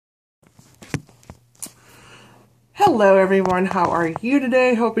Hello everyone, how are you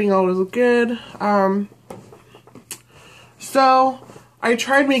today? Hoping all is good. So I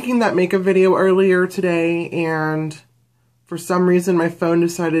tried making that makeup video earlier today, and for some reason my phone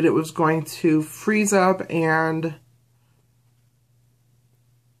decided it was going to freeze up, and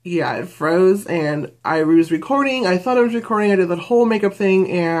yeah, it froze, and I was recording. I thought I was recording. I did that whole makeup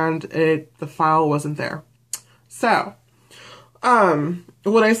thing, and the file wasn't there. So,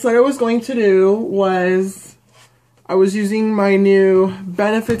 what I said I was going to do was I was using my new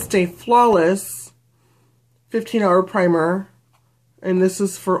Benefit Stay Flawless 15-hour primer, and this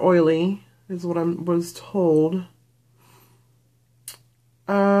is for oily, is what I was told.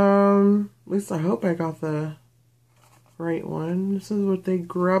 At least I hope I got the right one. This is what they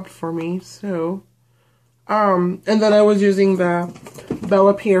grabbed for me, so. And then I was using the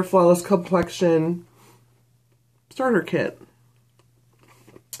Bella Pierre Flawless Complexion Starter Kit.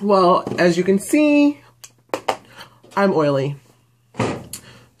 Well, as you can see, I'm oily.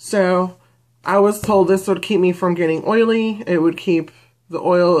 So, I was told this would keep me from getting oily. It would keep the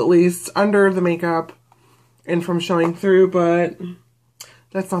oil at least under the makeup and from showing through, but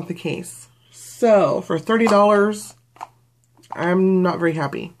that's not the case. So, for $30, I'm not very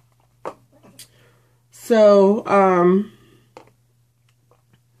happy. So,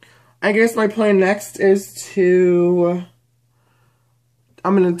 I guess my plan next is I'm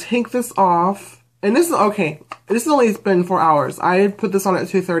going to take this off. And this is, okay, this has only been 4 hours. I put this on at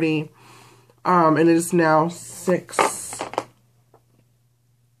 2:30, and it is now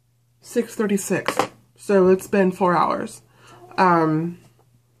 6:36. So it's been 4 hours. And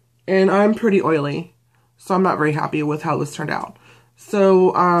I'm pretty oily, so I'm not very happy with how this turned out.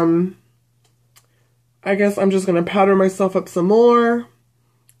 So, I guess I'm just going to powder myself up some more,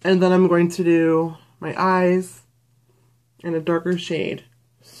 and then I'm going to do my eyes in a darker shade.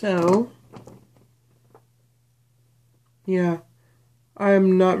 So, yeah,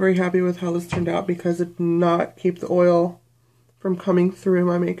 I'm not very happy with how this turned out because it did not keep the oil from coming through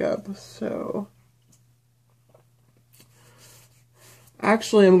my makeup. So,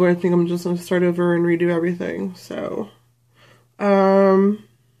 actually, I'm just going to start over and redo everything. So, I'm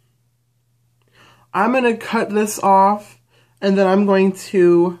going to cut this off, and then I'm going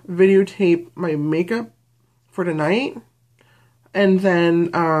to videotape my makeup for tonight. And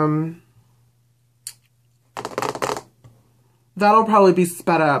then, that'll probably be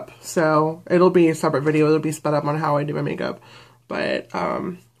sped up. So, it'll be a separate video. It'll be sped up on how I do my makeup. But,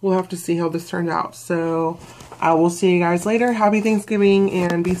 we'll have to see how this turned out. So, I will see you guys later. Happy Thanksgiving,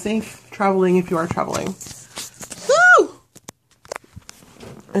 and be safe traveling if you are traveling. Woo!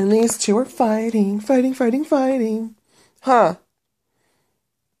 And these two are fighting. Huh?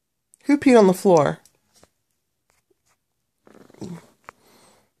 Who peed on the floor?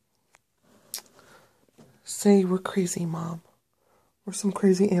 Say we're crazy, Mom. We're some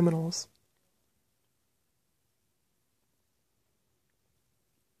crazy aminals.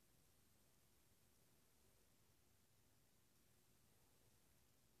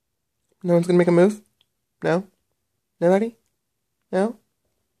 No one's gonna make a move? No? Nobody? No?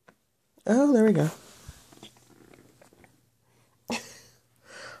 Oh, there we go.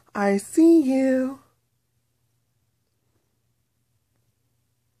 I see you.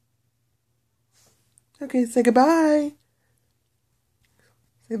 Okay, say goodbye.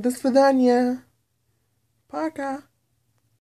 Say this for Danya. Poca.